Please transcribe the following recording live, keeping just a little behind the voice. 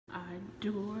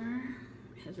door.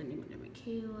 It has the name of the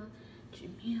Michaela,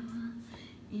 Jamila,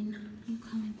 and you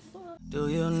come inside. Do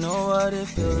you know what it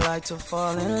feels like to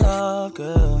fall in love,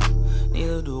 girl?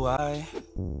 Neither do I.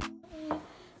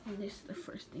 And this is the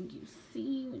first thing you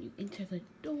see when you enter the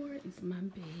door is my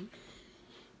bed.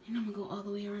 And I'm gonna go all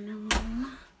the way around the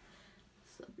room.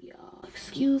 So y'all,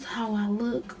 excuse how I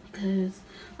look because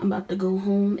I'm about to go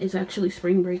home. It's actually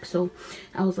spring break, so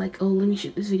I was like, oh, let me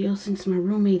shoot this video since my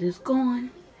roommate is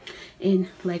gone. And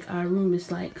like our room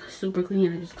is like super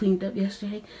clean. I just cleaned up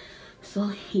yesterday.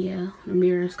 So yeah, the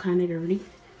mirror is kind of dirty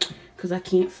because I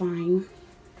can't find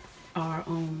our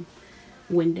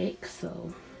Windex,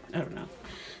 so I don't know.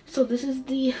 So this is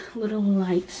the little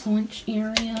light switch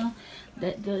area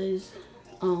that does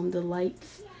the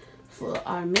lights for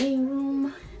our main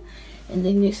room. And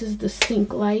then this is the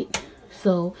sink light.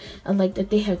 So I like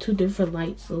that they have two different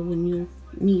lights, so when you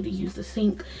need to use the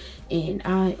sink. And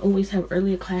I always have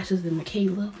earlier classes than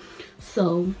Michaela,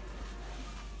 so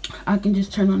I can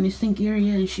just turn on this sink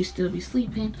area and she still be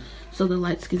sleeping, so the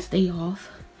lights can stay off.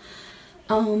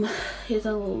 Here's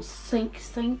a little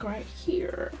sink right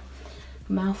here,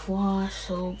 mouthwash,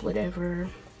 soap, whatever,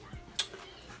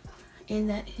 and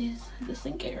that is the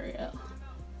sink area.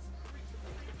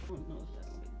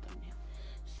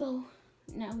 So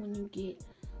now when you get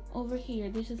over here,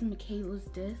 this is Michaela's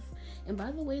desk. And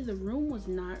by the way, the room was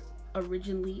not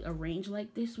originally arranged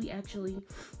like this. We actually,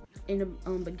 in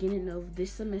the beginning of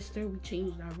this semester, we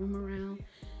changed our room around.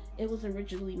 It was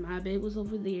originally, my bed was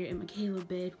over there and Michaela's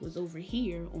bed was over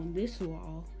here on this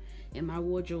wall, and my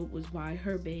wardrobe was by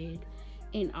her bed,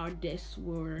 and our desks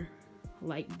were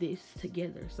like this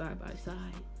together, side by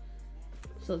side.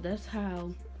 So that's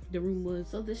how the room was.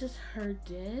 So this is her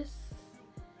desk.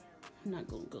 I'm not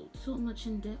gonna go too much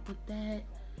in depth with that.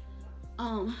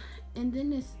 And then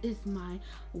this is my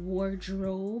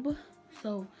wardrobe.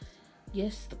 So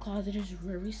yes, the closet is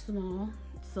very small.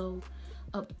 So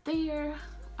up there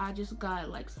I just got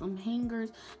like some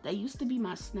hangers. That used to be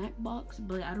my snack box,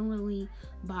 but I don't really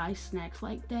buy snacks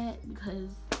like that because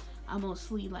I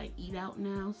mostly like eat out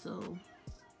now. So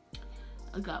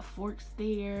I got forks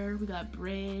there, we got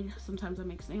bread, sometimes I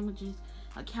make sandwiches,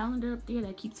 a calendar up there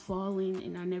that keeps falling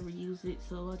and I never use it,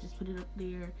 so I'll just put it up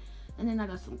there. And then I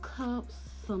got some cups,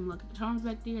 some Lucky Charms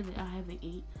back there that I haven't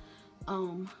ate,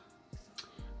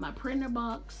 my printer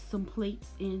box, some plates,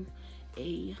 and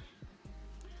a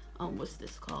what's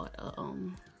this called,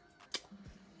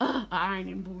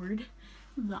 ironing board,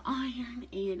 the iron,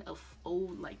 and a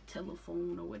old like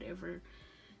telephone or whatever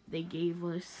they gave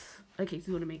us. Okay, so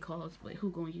you want to make calls, but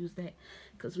who gonna use that?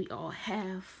 Because we all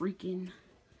have freaking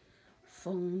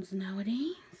phones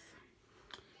nowadays.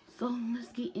 So let's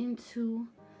get into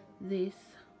this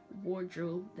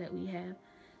wardrobe that we have.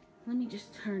 Let me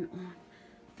just turn on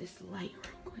this light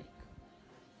real quick.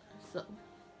 So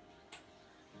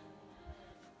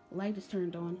light is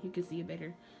turned on, you can see it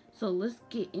better. So let's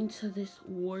get into this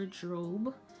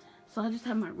wardrobe. So I just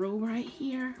have my robe right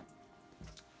here,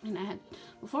 and I had,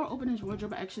 before I open this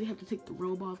wardrobe, I actually have to take the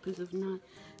robe off because if not,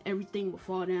 everything will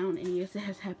fall down. And yes, it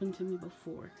has happened to me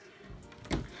before.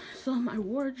 So my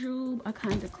wardrobe, I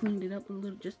kind of cleaned it up a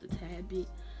little, just a tad bit.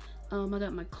 I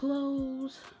got my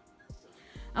clothes.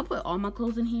 I put all my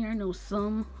clothes in here. I know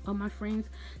some of my friends,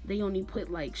 they only put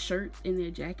like shirts and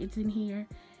their jackets in here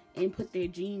and put their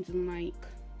jeans in like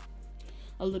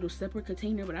a little separate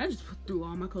container, but I just threw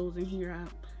all my clothes in here,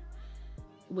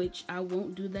 which I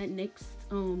won't do that next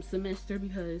semester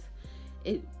because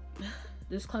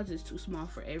this closet is too small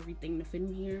for everything to fit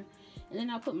in here. And then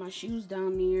I put my shoes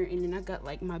down there, and then I got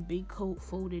like my big coat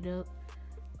folded up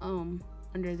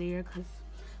under there because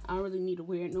I don't really need to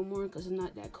wear it no more because it's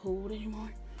not that cold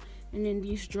anymore. And then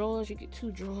these drawers, you get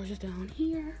two drawers down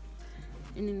here,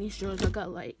 and then these drawers I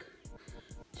got like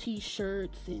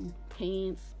t-shirts and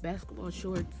pants, basketball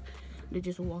shorts to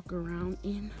just walk around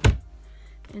in.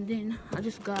 And then I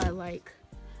just got like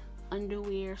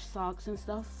underwear, socks and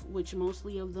stuff, which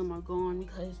mostly of them are gone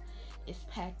because it's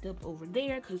packed up over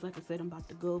there, because like I said, I'm about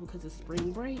to go because it's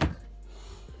spring break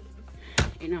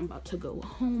and I'm about to go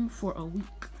home for a week.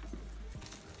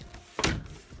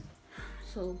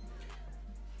 So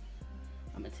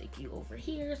I'm gonna take you over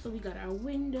here. So we got our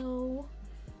window,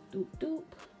 doop doop,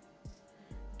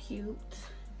 cute.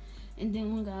 And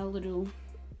then we got a little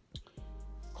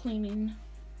cleaning,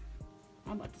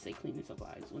 I'm about to say cleaning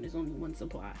supplies when there's only one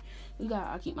supply.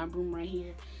 I keep my broom right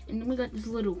here. And then we got this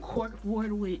little cork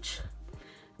board, which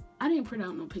I didn't print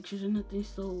out no pictures or nothing,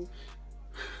 so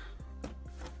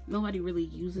nobody really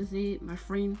uses it. My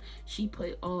friend, she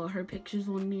put all her pictures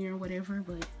on there or whatever,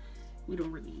 but we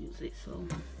don't really use it. So,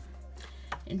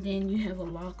 and then you have a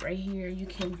lock right here. You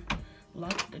can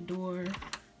lock the door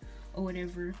or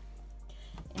whatever.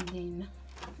 And then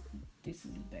this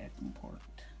is the bathroom part.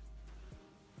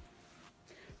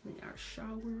 Then our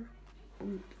shower.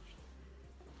 And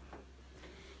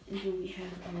then we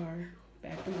have our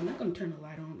bathroom. I'm not gonna turn the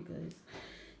light on because,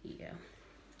 yeah.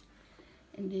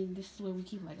 And then this is where we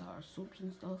keep like our soaps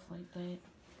and stuff like that.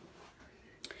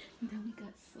 And then we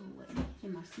got Soleil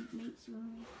in my seatmates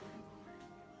room.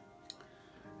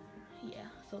 Yeah,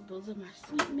 so those are my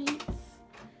suite mates.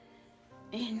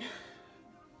 And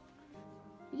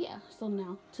yeah, so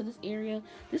now to this area.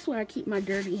 This is where I keep my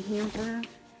dirty hamper.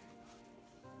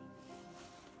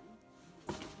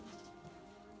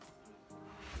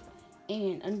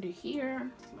 And under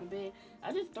here, my bed,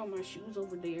 I just throw my shoes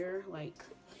over there. Like,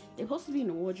 they're supposed to be in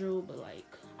the wardrobe, but like,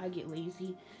 I get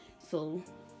lazy. So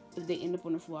if they end up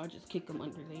on the floor, I just kick them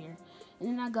under there. And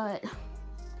then I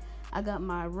got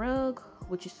my rug,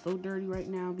 which is so dirty right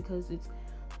now because it's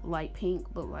light pink,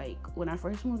 but like when I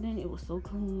first moved in, it was so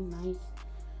clean, nice.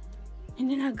 And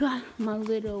then I got my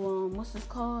little what's this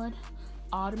called,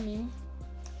 ottoman,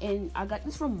 and I got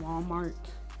this from Walmart,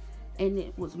 and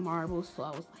it was marble, so I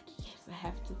was like, yes, I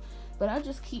have to. But I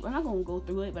just keep, I'm not gonna go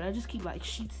through it, but I just keep like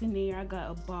sheets in there. I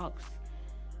got a box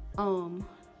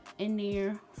in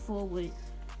there full with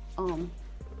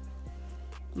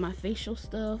my facial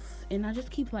stuff, and I just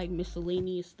keep like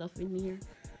miscellaneous stuff in there.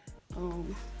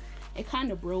 It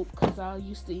kind of broke because I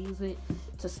used to use it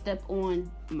to step on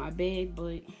my bed,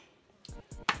 but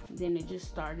then it just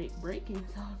started breaking,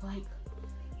 so I was like,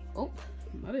 oh,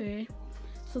 my bad.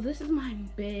 So this is my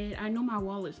bed. I know my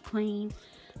wall is plain.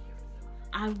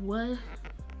 I know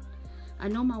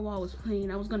my wall was plain.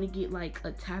 I was gonna get like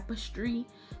a tapestry,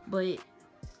 but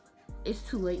it's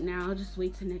too late now. I'll just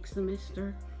wait till next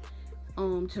semester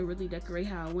to really decorate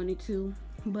how I wanted to.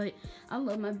 But I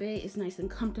love my bed. It's nice and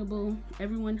comfortable.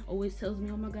 Everyone always tells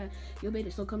me, oh my god, your bed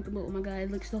is so comfortable. Oh my god,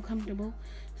 it looks so comfortable.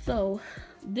 So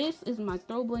this is my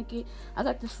throw blanket. I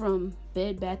got this from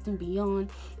Bed Bath &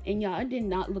 Beyond, and y'all, it did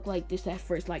not look like this at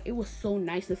first. Like, it was so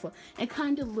nice and fun. It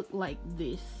kind of looked like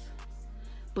this,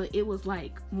 but it was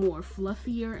like more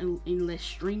fluffier and less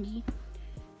stringy.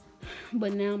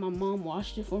 But now my mom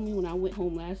washed it for me when I went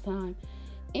home last time,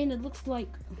 and it looks like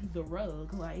the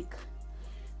rug. Like,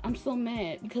 I'm so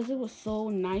mad because it was so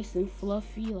nice and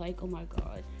fluffy, like, oh my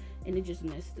god, and it just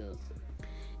messed up.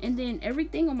 And then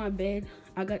everything on my bed,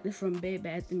 I got this from Bed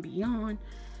Bath & Beyond.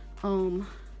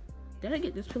 Did I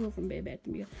get this pillow from Bed Bath &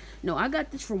 Beyond? No, I got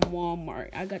this from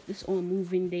Walmart. I got this on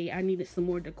move-in day. I needed some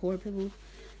more decor pillows,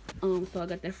 so I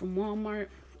got that from Walmart.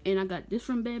 And I got this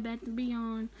from Bed Bath &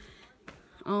 Beyond.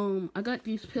 I got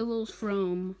these pillows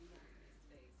from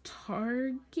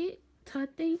Target, I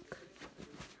think.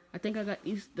 I think I got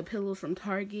the pillows from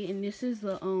Target, and this is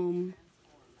a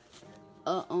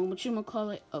what you gonna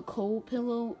call it, a cold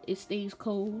pillow. It stays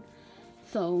cold,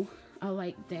 so I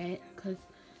like that because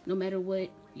no matter what,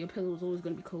 your pillow is always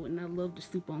gonna be cold, and I love to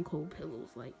sleep on cold pillows.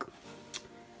 Like,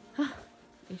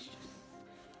 it's just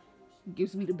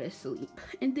gives me the best sleep.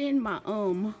 And then my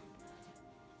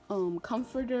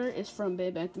comforter is from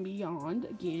Bed Bath & Beyond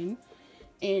again,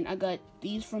 and I got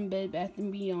these from Bed Bath &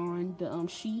 Beyond, the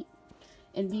sheet.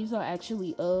 And these are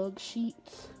actually UGG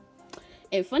sheets.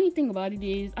 And funny thing about it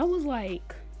is, I was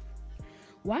like,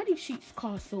 why do sheets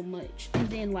cost so much? And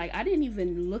then like, I didn't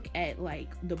even look at like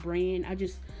the brand. I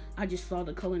just saw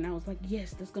the color and I was like,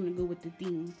 yes, that's gonna go with the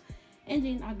theme. And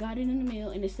then I got it in the mail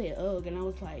and it said UGG, and I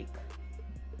was like,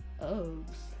 Uggs.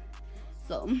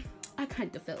 So I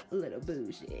kind of felt a little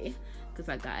bougie because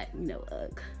I got no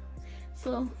UGG.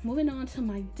 So moving on to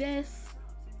my desk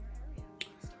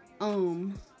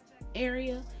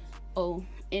area. Oh,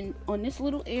 and on this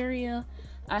little area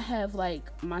I have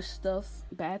like my stuff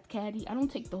bath caddy. I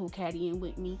don't take the whole caddy in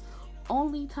with me.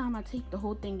 Only time I take the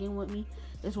whole thing in with me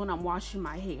is when I'm washing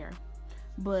my hair,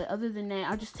 but other than that,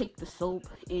 I just take the soap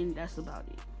and that's about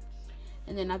it.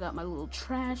 And then I got my little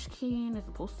trash can. There's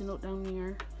a post-it note down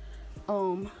there.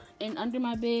 And under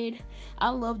my bed, I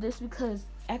love this because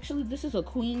actually this is a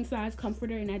queen size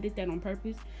comforter, and I did that on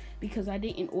purpose because I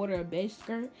didn't order a bed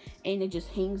skirt and it just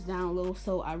hangs down low.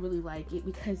 So I really like it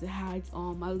because it hides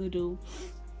all my little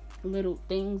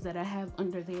things that I have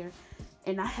under there.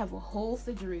 And I have a whole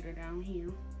refrigerator down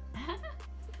here.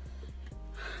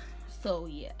 So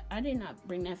yeah, I did not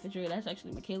bring that refrigerator. That's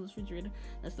actually Michaela's refrigerator.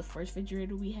 That's the first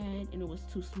refrigerator we had, and it was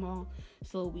too small,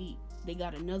 so they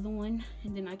got another one.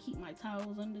 And then I keep my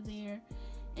towels under there,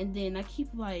 and then I keep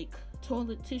like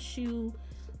toilet tissue,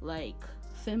 like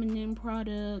feminine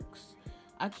products.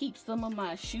 I keep some of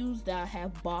my shoes that I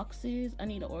have boxes. I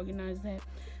need to organize that,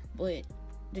 but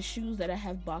the shoes that I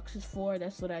have boxes for,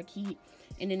 that's what I keep.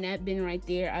 And in that bin right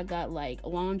there, I got like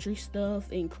laundry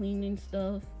stuff and cleaning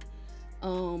stuff.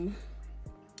 And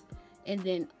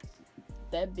then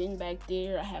that bin back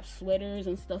there, I have sweaters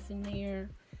and stuff in there.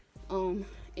 And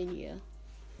yeah,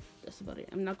 that's about it.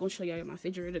 I'm not gonna show y'all my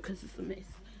refrigerator because it's a mess.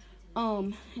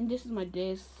 And this is my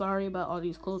desk. Sorry about all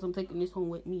these clothes. I'm taking this home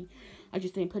with me. I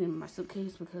just didn't put it in my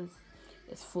suitcase because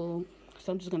it's full,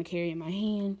 so I'm just gonna carry it in my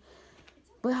hand.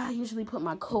 But I usually put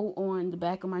my coat on the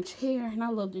back of my chair, and I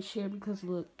love this chair because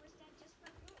look,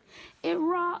 it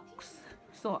rocks.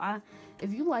 So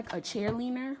if you like a chair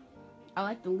leaner, I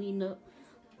like to lean up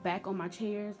back on my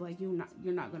chairs, like you're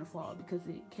not gonna fall because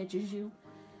it catches you.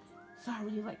 So I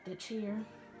really like that chair.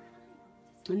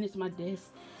 And this is my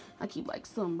desk. I keep like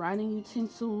some writing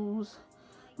utensils,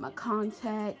 my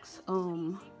contacts,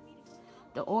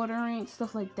 deodorant,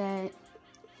 stuff like that,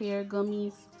 hair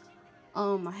gummies,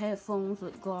 my headphones,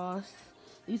 lip gloss.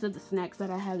 These are the snacks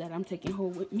that I have that I'm taking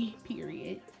home with me,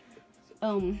 period.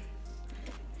 In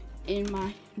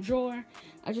my drawer,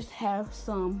 I just have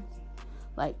some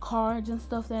like cards and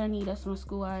stuff that I need. That's my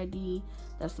school ID.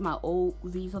 That's my old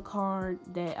Visa card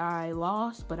that I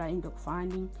lost, but I ended up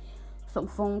finding. Some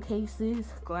phone cases,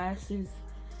 glasses,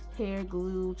 hair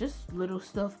glue, just little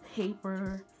stuff,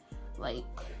 paper, like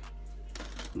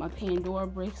my Pandora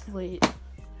bracelet,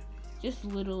 just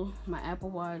little, my Apple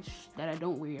Watch that I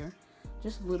don't wear,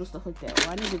 just little stuff like that.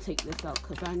 Well, I need to take this out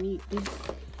because I need this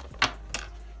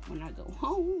when I go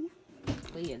home.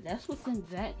 But yeah, that's what's in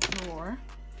that drawer.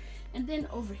 And then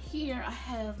over here, I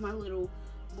have my little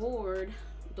board.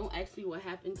 Don't ask me what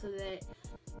happened to that.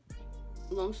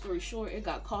 Long story short, it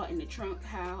got caught in the trunk.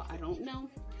 How? I don't know.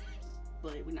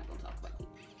 But we're not gonna talk about it.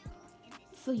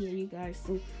 So yeah, you guys,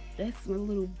 so that's my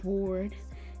little board.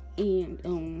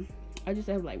 And I just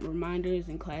have like reminders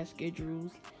and class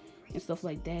schedules and stuff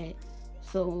like that.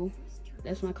 So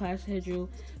that's my class schedule.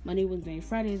 Monday, Wednesday, and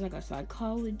Fridays I got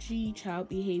psychology, child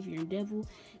behavior, and devil.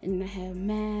 And then I have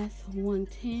math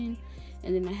 110.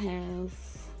 And then I have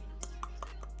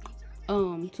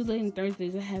Tuesday and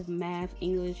Thursdays I have math,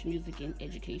 English, music, and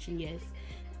education. Yes,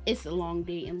 it's a long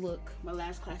day. And look, my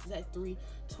last class is at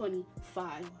 3:25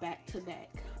 back to back.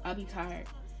 I'll be tired.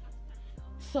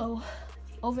 So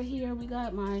over here we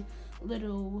got my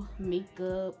little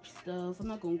makeup stuff. I'm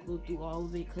not gonna go through all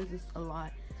of it because it's a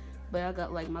lot. But I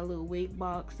got like my little wig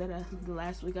box that the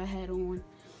last week I had on.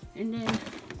 And then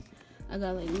I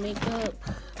got like makeup,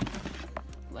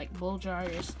 like blow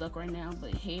dryer stuck right now,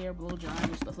 but hair, blow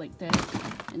dryer, stuff like that.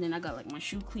 And then I got like my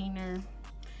shoe cleaner,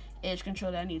 edge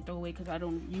control that I need to throw away because I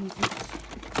don't use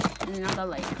it. And then I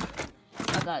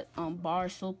got bar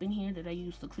soap in here that I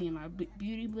use to clean my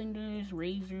beauty blenders,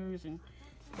 razors, and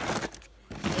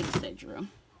etc.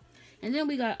 And then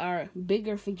we got our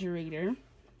bigger refrigerator.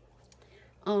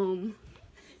 And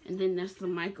then that's the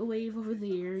microwave over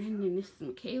there, and then this is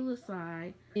Michaela's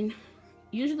side. And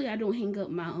usually I don't hang up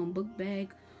my book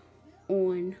bag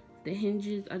on the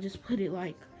hinges. I just put it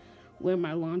like where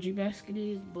my laundry basket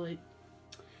is, but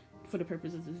for the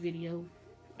purpose of this video,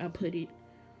 I put it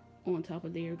on top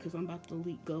of there because I'm about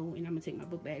to go, and I'm gonna take my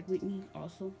book bag with me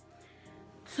also.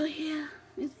 So yeah,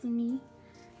 it's me.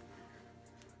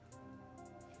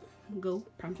 Go,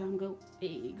 prime time, go.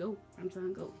 Hey, go, prime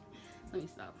time, go. Let me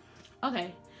stop.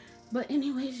 Okay, but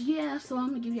anyways, yeah, so I'm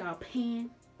gonna give y'all a pan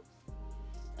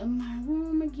of my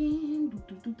room again.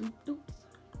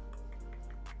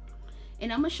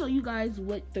 And I'm gonna show you guys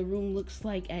what the room looks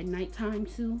like at nighttime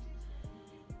too.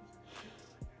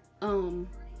 And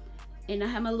I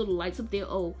have my little lights up there.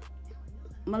 Oh,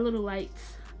 my little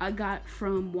lights I got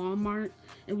from Walmart,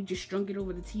 and we just strung it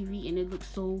over the TV, and it looks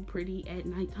so pretty at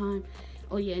nighttime.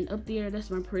 Oh yeah, and up there, that's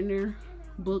my printer,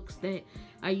 books that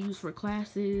I use for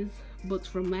classes, books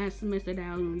from last semester that I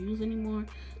don't use anymore,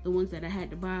 the ones that I had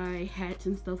to buy, hats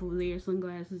and stuff over there,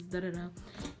 sunglasses,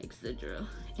 etc.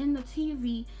 And the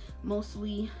TV,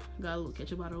 mostly got a little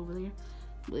ketchup bottle over there.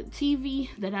 But TV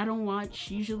that I don't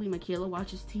watch, usually Michaela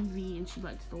watches TV, and she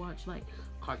likes to watch like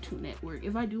Cartoon Network.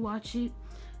 If I do watch it,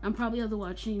 I'm probably either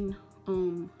watching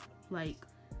like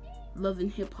Love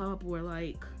and Hip Hop or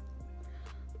like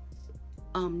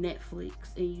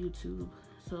Netflix and YouTube.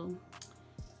 So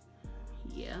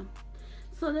yeah,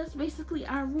 so that's basically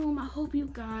our room. I hope you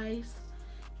guys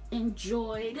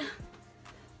enjoyed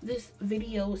this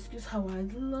video. Excuse how I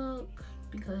look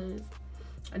because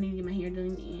I need to get my hair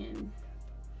done, and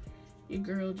your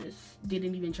girl just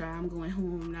didn't even try. I'm going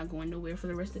home. I'm not going nowhere for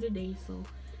the rest of the day, so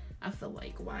I felt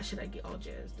like, why should I get all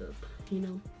jazzed up, you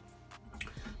know?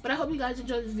 But I hope you guys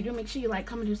enjoyed this video. Make sure you like,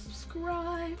 comment, and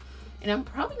subscribe. And I'm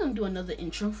probably gonna do another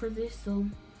intro for this, so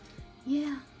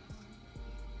yeah.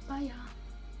 Bye, y'all.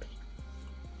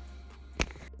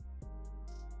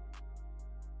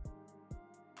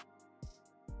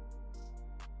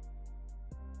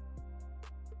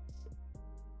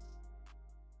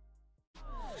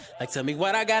 Like, tell me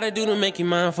what I gotta do to make you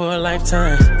mine for a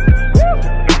lifetime.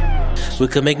 We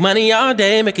could make money all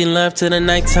day, making love till the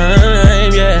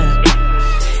nighttime, yeah.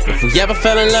 If we ever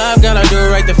fell in love, girl, I'll do it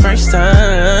right the first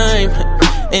time.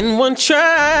 In one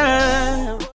try.